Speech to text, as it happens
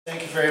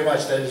Thank you very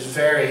much. That is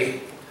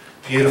very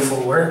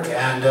beautiful work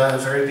and a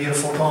very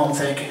beautiful poem.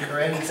 Thank you,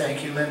 Corinne, and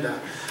thank you, Linda.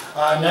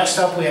 Next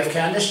up, we have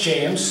Candice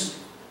James.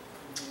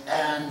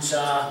 And, gee,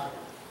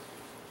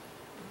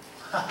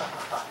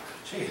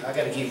 I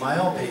got to keep my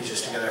own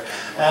pages together.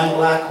 And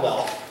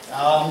Blackwell.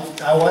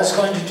 I was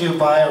going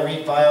to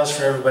read bios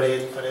for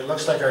everybody, but it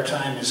looks like our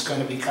time is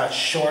going to be cut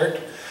short.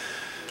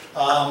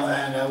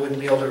 And I wouldn't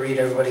be able to read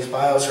everybody's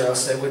bios, or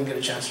else they wouldn't get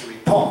a chance to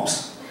read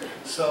poems.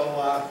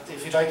 So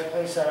if you'd like to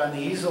place that on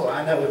the easel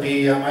line, that would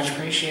be much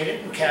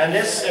appreciated. And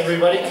Candice,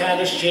 everybody,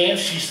 Candice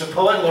James, she's the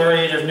Poet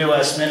Laureate of New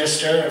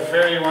Westminster, a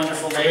very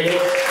wonderful lady,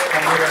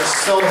 and we are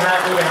so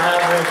happy to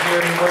have her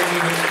here and working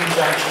in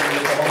conjunction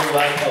with the Holy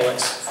Land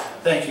Poets.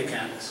 Thank you,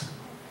 Candice.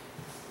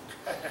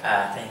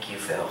 Thank you,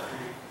 Phil.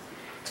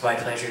 It's my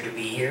pleasure to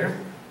be here,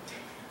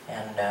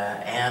 and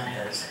Anne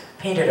has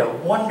painted a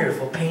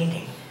wonderful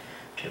painting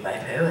to my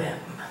poem.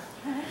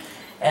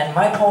 And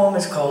my poem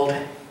is called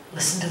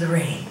Listen to the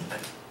Rain, but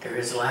there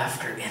is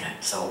laughter in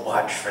it, so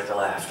watch for the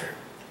laughter.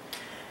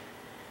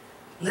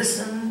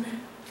 Listen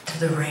to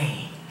the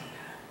rain.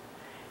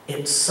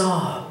 It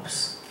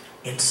sobs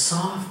in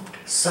soft,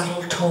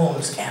 subtle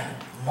tones and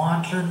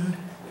maudlin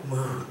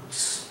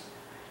moods.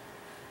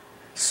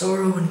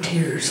 Sorrow and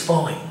tears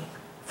falling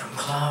from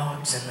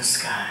clouds in the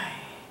sky.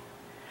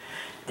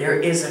 There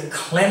is a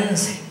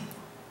cleansing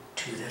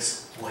to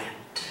this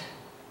wet.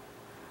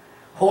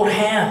 Hold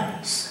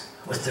hands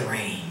with the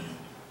rain.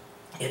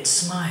 It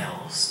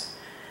smiles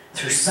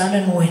through sun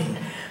and wind,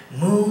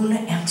 moon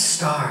and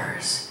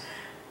stars,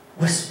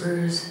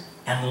 whispers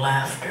and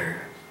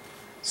laughter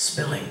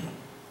spilling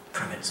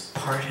from its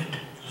parted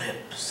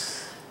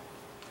lips.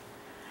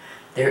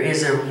 There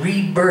is a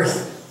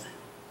rebirth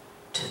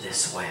to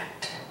this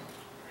wet.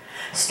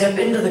 Step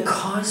into the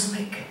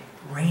cosmic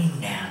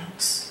rain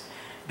dance.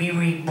 Be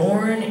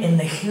reborn in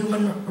the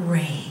human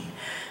rain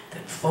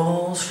that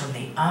falls from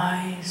the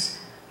eyes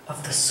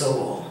of the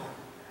soul,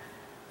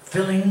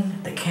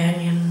 filling the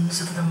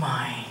canyons of the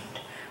mind,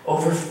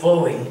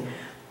 overflowing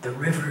the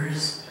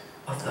rivers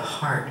of the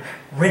heart,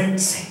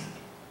 rinsing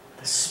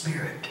the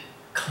spirit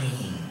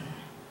clean.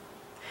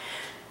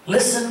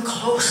 Listen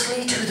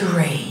closely to the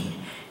rain.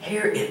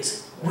 Hear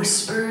its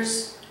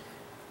whispers,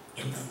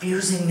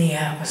 infusing the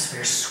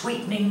atmosphere,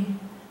 sweetening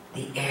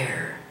the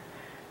air,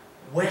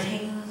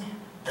 wetting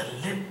the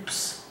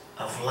lips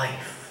of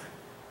life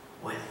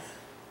with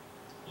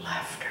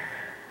laughter.